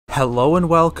Hello and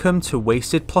welcome to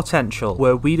Wasted Plotential,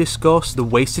 where we discuss the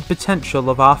wasted potential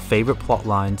of our favourite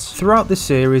plotlines. Throughout this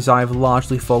series I've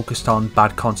largely focused on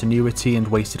bad continuity and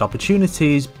wasted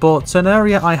opportunities, but an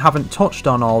area I haven't touched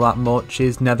on all that much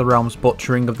is NetherRealm's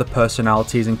butchering of the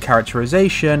personalities and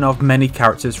characterization of many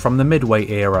characters from the Midway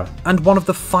era. And one of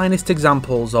the finest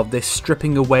examples of this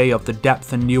stripping away of the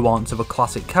depth and nuance of a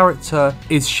classic character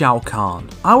is Shao Kahn.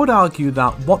 I would argue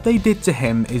that what they did to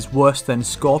him is worse than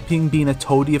Scorpion being a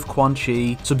toady of Quan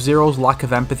Chi, Sub-Zero's lack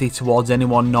of empathy towards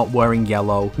anyone not wearing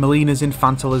yellow, Mileena's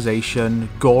infantilization,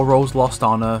 Goro's lost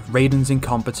honor, Raiden's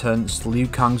incompetence, Liu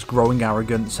Kang's growing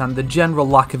arrogance, and the general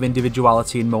lack of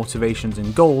individuality in motivations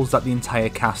and goals that the entire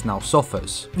cast now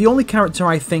suffers. The only character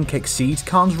I think exceeds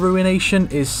Kahn's ruination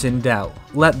is Sindel.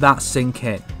 Let that sink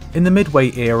in. In the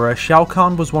Midway era, Shao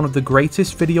Kahn was one of the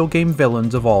greatest video game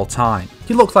villains of all time.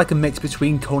 He looked like a mix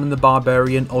between Conan the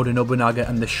Barbarian, Oda Nobunaga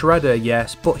and the Shredder,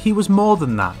 yes, but he was more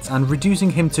than that, and reducing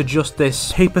him to just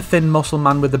this paper-thin muscle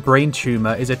man with a brain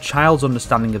tumour is a child's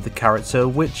understanding of the character,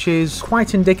 which is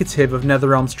quite indicative of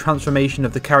NetherRealm's transformation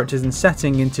of the characters and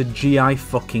setting into G.I.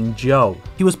 fucking Joe.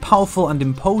 He was powerful and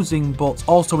imposing, but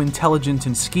also intelligent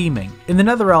and scheming. In the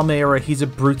NetherRealm era, he's a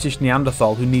brutish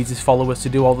Neanderthal who needs his followers to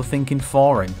do all the thinking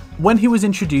for him. When he was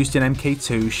introduced in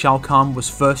MK2, Shao Kahn was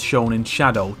first shown in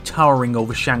shadow, towering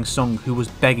over Shang Tsung, who was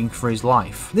begging for his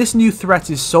life. This new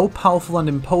threat is so powerful and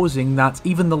imposing that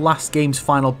even the last game's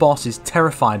final boss is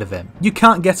terrified of him. You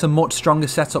can't get a much stronger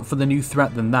setup for the new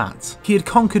threat than that. He had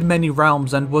conquered many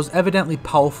realms and was evidently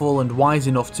powerful and wise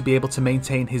enough to be able to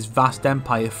maintain his vast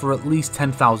empire for at least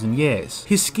 10,000 years.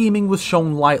 His scheming was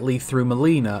shown lightly through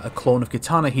Mileena, a clone of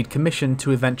Kitana he'd commissioned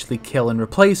to eventually kill and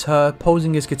replace her,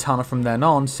 posing as Kitana from then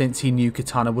on since he knew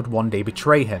Kitana would one day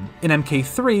betray him. In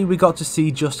MK3 we got to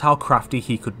see just how crafty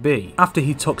he could be. After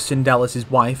he took Sindel as his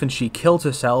wife and she killed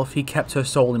herself, he kept her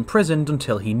soul imprisoned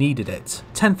until he needed it.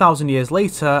 10,000 years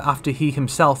later, after he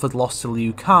himself had lost to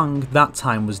Liu Kang, that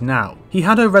time was now. He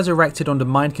had her resurrected under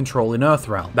mind control in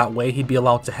Earthrealm. That way he'd be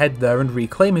allowed to head there and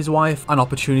reclaim his wife, an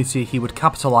opportunity he would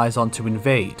capitalise on to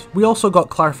invade. We also got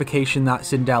clarification that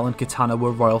Sindel and Kitana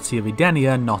were royalty of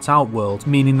Edenia, not Outworld,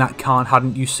 meaning that Kahn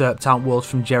hadn't usurped Outworld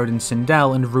from Jared and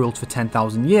Sindel and ruled for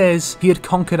 10,000 years. He had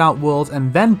conquered Outworld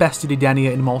and then bested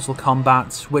Edenia in Mortal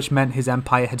Kombat, which meant his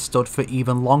empire had stood for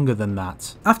even longer than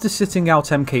that. After sitting out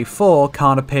MK4,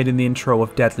 Kahn appeared in the intro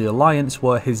of Deadly Alliance,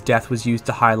 where his death was used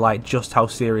to highlight just how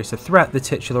serious a threat the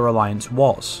titular alliance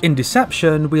was. In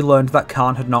Deception, we learned that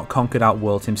Kahn had not conquered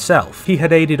Outworld himself. He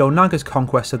had aided Onaga's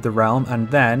conquest of the realm, and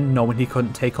then, knowing he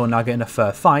couldn't take Onaga in a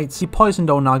fair fight, he poisoned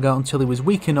Onaga until he was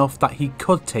weak enough that he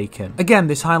could take him. Again,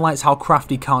 this highlights how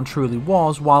crafty Kahn truly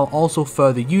was, while also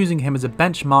further using him as a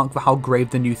benchmark for how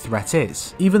grave the new threat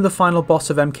is. Even the final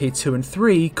boss of MK2 and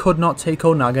 3 could not take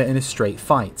Onaga in a straight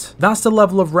fight. That's the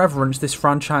level of reverence this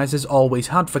franchise has always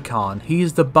had for Kahn. He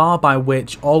is the bar by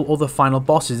which all other final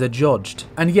bosses are judged.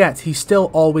 And yet, he still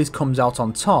always comes out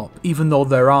on top. Even though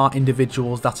there are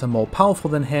individuals that are more powerful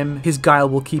than him, his guile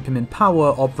will keep him in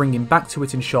power or bring him back to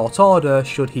it in short order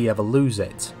should he ever lose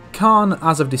it. Kahn,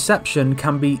 as of Deception,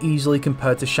 can be easily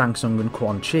compared to Shang Tsung and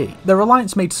Quan Chi. Their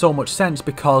alliance made so much sense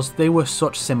because they were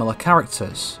such similar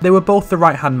characters. They were both the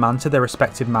right-hand man to their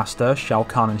respective master, Shao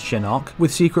Kahn and Shinnok,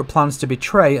 with secret plans to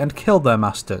betray and kill their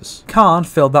masters. Kahn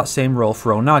filled that same role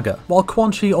for Onaga. While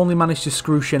Quan Chi only managed to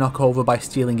screw Shinnok over by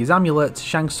stealing his amulet,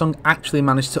 Shang Tsung actually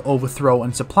managed to overthrow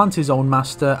and supplant his own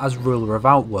master as ruler of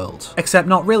Outworld. Except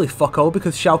not really, fucko,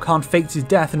 because Shao Kahn faked his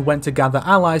death and went to gather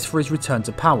allies for his return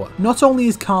to power. Not only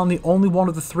is Kahn the only one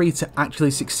of the three to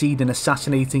actually succeed in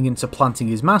assassinating and supplanting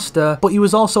his master, but he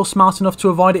was also smart enough to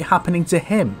avoid it happening to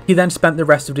him. He then spent the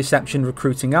rest of Deception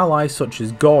recruiting allies such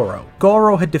as Goro.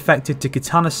 Goro had defected to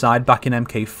Kitana's side back in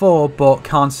MK4, but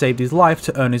Kahn saved his life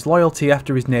to earn his loyalty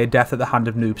after his near death at the hand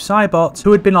of Noob Saibot,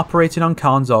 who had been operating on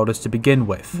Kahn's orders to begin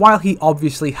with. While he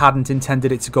obviously hadn't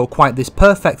intended it to go quite this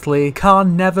perfectly,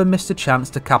 Kahn never missed a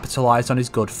chance to capitalise on his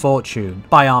good fortune.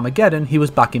 By Armageddon, he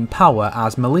was back in power,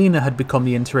 as Mileena had become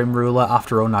the interim ruler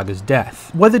after Onaga's death.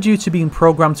 Whether due to being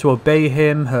programmed to obey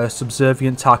him, her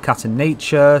subservient Tarkatan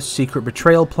nature, secret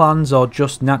betrayal plans, or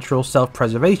just natural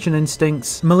self-preservation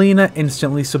instincts, Mileena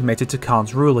instantly submitted to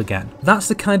Kahn's rule again. That's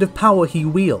the kind of power he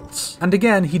wields. And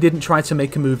again, he didn't try to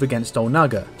make a move against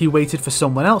Onaga. He waited for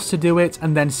someone else to do it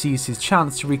and then seized his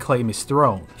chance to reclaim his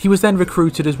throne. He was then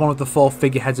recruited as one of the 4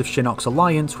 figureheads of Shinnok's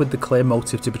alliance with the clear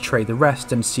motive to betray the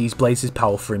rest and seize Blaze's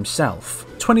power for himself.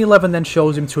 2011 then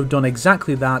shows him to have done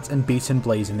exactly that and beaten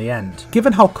Blaze in the end.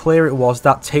 Given how clear it was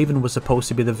that Taven was supposed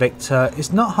to be the victor,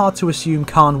 it's not hard to assume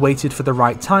Kahn waited for the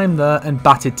right time there and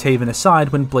batted Taven aside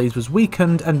when Blaze was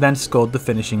weakened and then scored the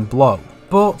finishing blow.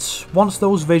 But once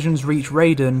those visions reach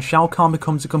Raiden, Shao Kahn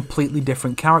becomes a completely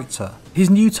different character. His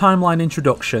new timeline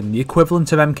introduction, the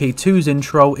equivalent of MK2's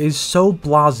intro, is so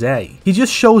blasé. He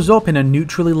just shows up in a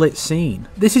neutrally lit scene.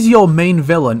 This is your main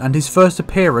villain, and his first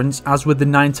appearance, as with the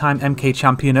 9-time MK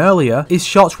champion earlier, is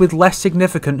shot with less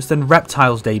significance than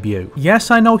Reptile's debut.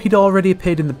 Yes, I know he'd already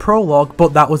appeared in the prologue,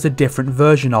 but that was a different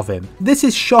version of him. This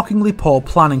is shockingly poor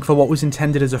planning for what was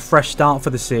intended as a fresh start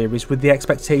for the series with the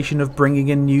expectation of bringing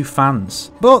in new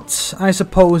fans. But I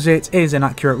suppose it is an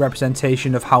accurate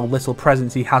representation of how little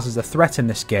presence he has as a threat in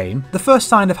this game. The first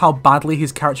sign of how badly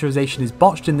his characterization is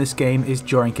botched in this game is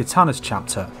during Kitana's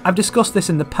chapter. I've discussed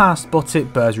this in the past, but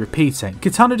it bears repeating.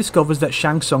 Kitana discovers that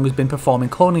Shang Tsung has been performing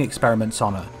cloning experiments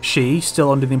on her. She,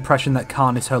 still under the impression that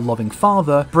Kahn is her loving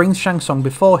father, brings Shang Tsung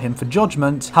before him for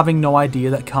judgment, having no idea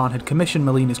that Kahn had commissioned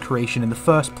Mileena's creation in the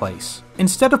first place.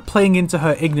 Instead of playing into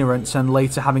her ignorance and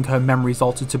later having her memories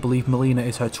altered to believe Mileena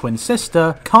is her twin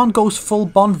sister, Kahn goes full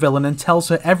Bond villain and tells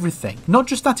her everything. Not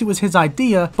just that it was his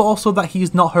idea, but also that he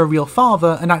is not her real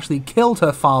father and actually killed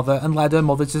her father and led her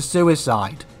mother to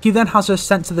suicide. He then has her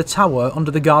sent to the tower under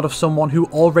the guard of someone who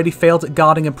already failed at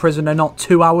guarding a prisoner not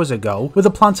 2 hours ago, with a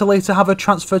plan to later have her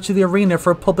transferred to the arena for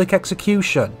a public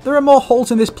execution. There are more holes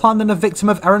in this plan than a victim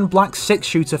of Aaron Black's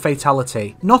 6-shooter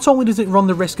fatality. Not only does it run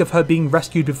the risk of her being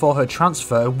rescued before her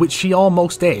transfer, which she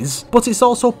almost is, but it's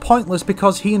also pointless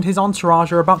because he and his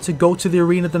entourage are about to go to the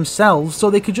arena themselves so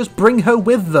they could just bring her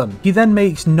with them. He then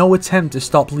makes no attempt to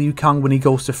stop Liu Kang when he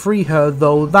goes to free her,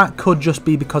 though that could just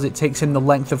be because it takes him the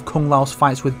length of Kung Lao's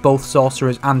fights with both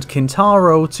sorcerers and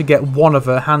Kintaro to get one of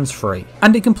her hands free.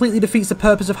 And it completely defeats the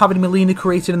purpose of having Mileena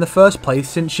created in the first place,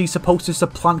 since she's supposed to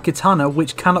supplant Kitana,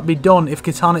 which cannot be done if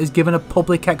Kitana is given a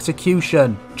public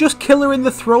execution. Just kill her in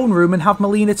the throne room and have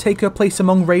Mileena take her place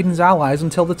among Raiden's allies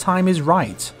until the time is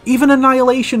right. Even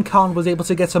Annihilation Khan was able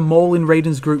to get a mole in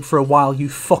Raiden's group for a while, you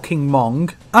fucking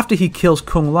mong. After he kills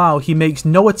Kung Lao, he makes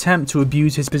no attempt to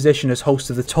abuse his position as host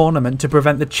of the tournament to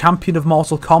prevent the champion of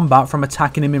Mortal Kombat from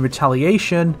attacking him in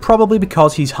retaliation, probably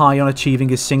because he's high on achieving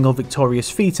his single victorious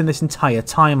feat in this entire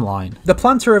timeline. The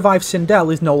plan to revive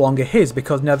Sindel is no longer his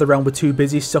because NetherRealm were too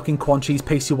busy sucking Quan Chi's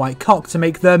pasty white cock to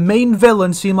make their main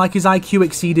villain seem like his IQ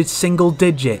exceeded single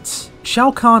digits.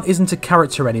 Shao Kahn isn't a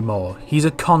character anymore, he's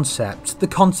a concept. The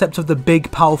concept of the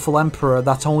big powerful emperor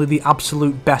that only the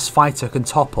absolute best fighter can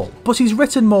topple. But he's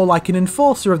written more like an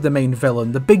enforcer of the main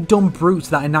villain, the big dumb brute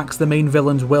that enacts the main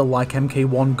villain's will like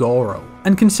MK1 Goro.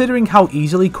 And considering how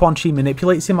easily Quan Chi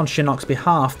manipulates him on Shinnok's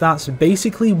behalf, that's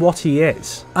basically what he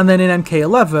is. And then in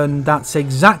MK11, that's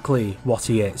exactly what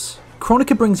he is.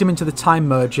 Kronika brings him into the time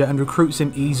merger and recruits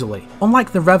him easily.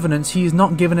 Unlike the Revenants, he is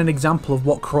not given an example of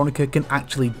what Kronika can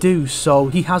actually do, so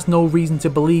he has no reason to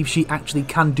believe she actually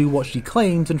can do what she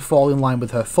claims and fall in line with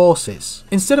her forces.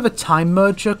 Instead of a time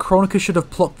merger, Kronika should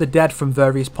have plucked the dead from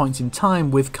various points in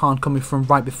time, with Kahn coming from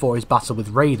right before his battle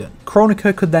with Raiden.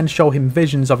 Kronika could then show him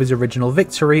visions of his original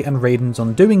victory and Raiden's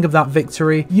undoing of that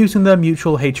victory, using their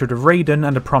mutual hatred of Raiden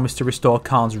and a promise to restore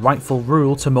Kahn's rightful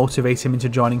rule to motivate him into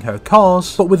joining her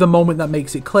cause, but with a moment that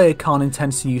makes it clear Kahn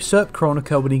intends to usurp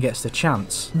Kronika when he gets the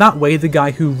chance. That way, the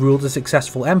guy who ruled a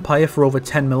successful empire for over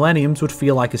 10 millenniums would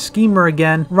feel like a schemer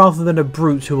again, rather than a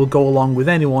brute who will go along with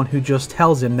anyone who just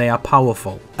tells him they are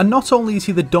powerful. And not only is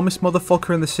he the dumbest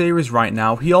motherfucker in the series right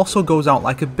now, he also goes out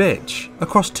like a bitch.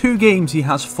 Across 2 games he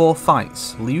has 4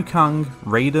 fights: Liu Kang,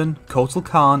 Raiden, Kotal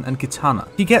Kahn and Kitana.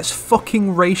 He gets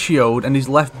fucking ratioed and is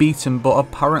left beaten but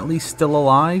apparently still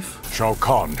alive. Shao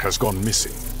Kahn has gone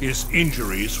missing. His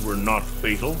injuries were not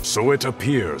fatal. So it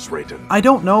appears, Raiden. I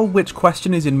don't know which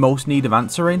question is in most need of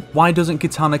answering. Why doesn't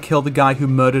Kitana kill the guy who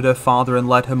murdered her father and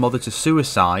led her mother to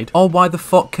suicide? Or why the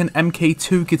fuck can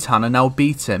MK2 Kitana now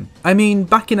beat him? I mean,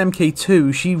 back in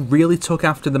MK2, she really took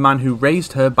after the man who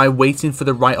raised her by waiting for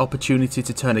the right opportunity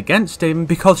to turn against him,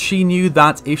 because she knew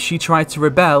that if she tried to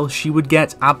rebel, she would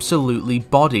get absolutely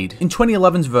bodied. In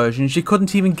 2011's version, she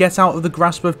couldn't even get out of the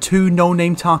grasp of 2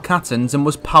 no-name Tarkatans and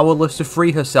was powerless to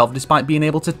free herself despite being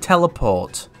able to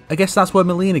teleport. I guess that's where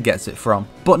Mileena gets it from.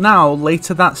 But now,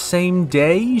 later that same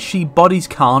day, she bodies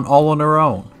Kahn all on her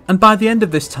own. And by the end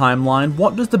of this timeline,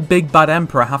 what does the big bad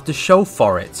emperor have to show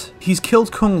for it? He's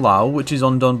killed Kung Lao, which is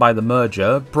undone by the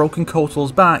merger, broken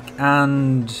Kotal's back,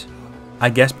 and I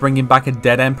guess bringing back a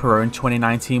dead emperor in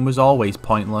 2019 was always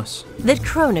pointless. That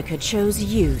Kronika chose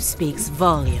you speaks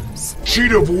volumes.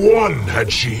 She'd have won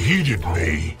had she heeded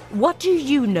me. What do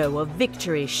you know of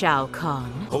victory, Shao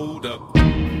Kahn? Hold up.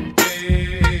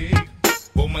 Hey,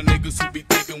 for my niggas who be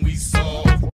thinking we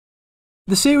soft.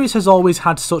 The series has always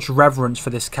had such reverence for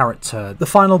this character, the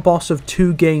final boss of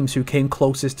 2 games who came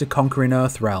closest to conquering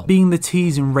Earthrealm, being the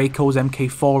tease in Reiko's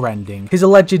MK4 ending, his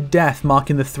alleged death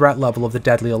marking the threat level of the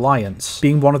Deadly Alliance,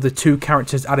 being one of the 2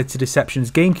 characters added to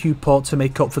Deception's GameCube port to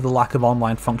make up for the lack of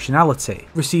online functionality,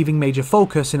 receiving major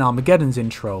focus in Armageddon's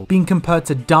intro, being compared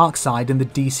to Darkseid in the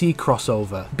DC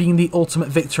crossover, being the ultimate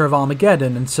victor of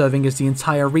Armageddon and serving as the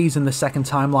entire reason the second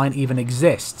timeline even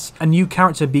exists, a new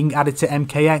character being added to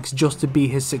MKX just to be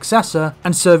his successor,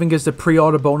 and serving as the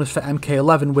pre-order bonus for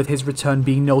MK11 with his return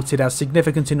being noted as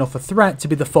significant enough a threat to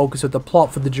be the focus of the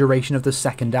plot for the duration of the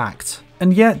second act.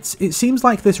 And yet, it seems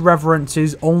like this reverence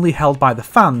is only held by the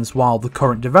fans, while the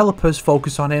current developers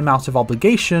focus on him out of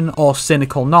obligation or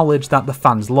cynical knowledge that the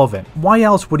fans love him. Why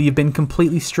else would he have been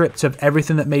completely stripped of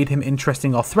everything that made him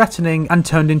interesting or threatening and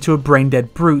turned into a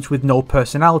brain-dead brute with no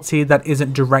personality that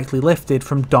isn't directly lifted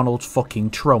from Donald fucking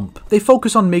Trump? They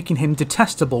focus on making him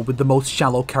detestable with the most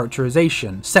shallow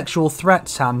characterization, sexual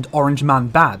threats and Orange Man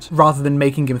bad, rather than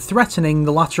making him threatening,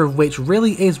 the latter of which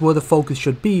really is where the focus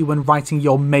should be when writing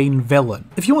your main villain.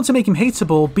 If you want to make him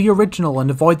hateable, be original and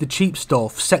avoid the cheap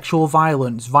stuff, sexual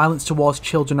violence, violence towards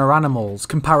children or animals,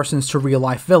 comparisons to real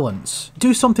life villains.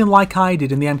 Do something like I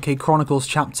did in the MK Chronicles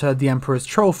chapter The Emperor's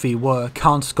Trophy, where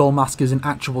Kahn's skull mask is an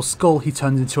actual skull he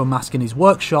turns into a mask in his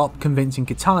workshop, convincing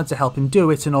Kitana to help him do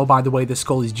it, and oh by the way the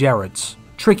skull is Jared's.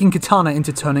 Tricking Kitana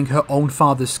into turning her own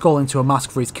father's skull into a mask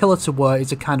for his killer to wear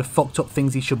is a kind of fucked up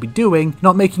things he should be doing,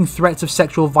 not making threats of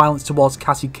sexual violence towards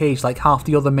Cassie Cage like half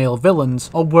the other male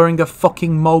villains, or wearing a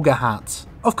fucking Moga hat.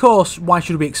 Of course, why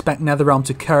should we expect NetherRealm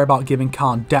to care about giving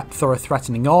Kahn depth or a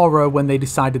threatening aura when they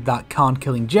decided that Kahn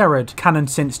killing Jared, canon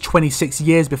since 26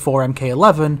 years before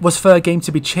MK11, was fair game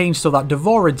to be changed so that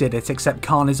Devora did it, except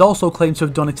Kahn is also claimed to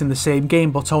have done it in the same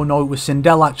game, but oh no, it was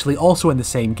Sindel actually also in the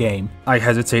same game. I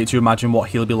hesitate to imagine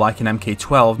what he'll be like in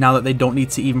MK12 now that they don't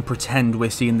need to even pretend we're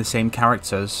seeing the same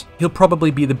characters. He'll probably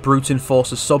be the brute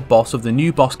enforcer sub-boss of the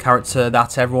new boss character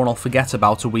that everyone will forget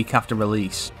about a week after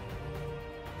release.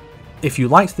 If you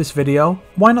liked this video,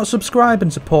 why not subscribe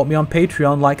and support me on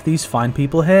Patreon like these fine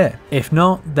people here? If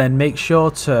not, then make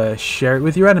sure to share it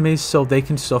with your enemies so they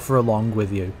can suffer along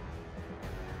with you.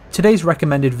 Today's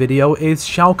recommended video is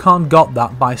Shao Kahn Got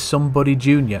That by Somebody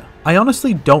Jr. I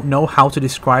honestly don't know how to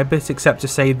describe it except to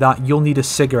say that you'll need a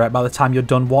cigarette by the time you're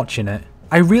done watching it.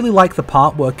 I really like the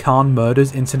part where Kahn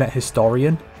murders internet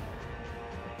historian.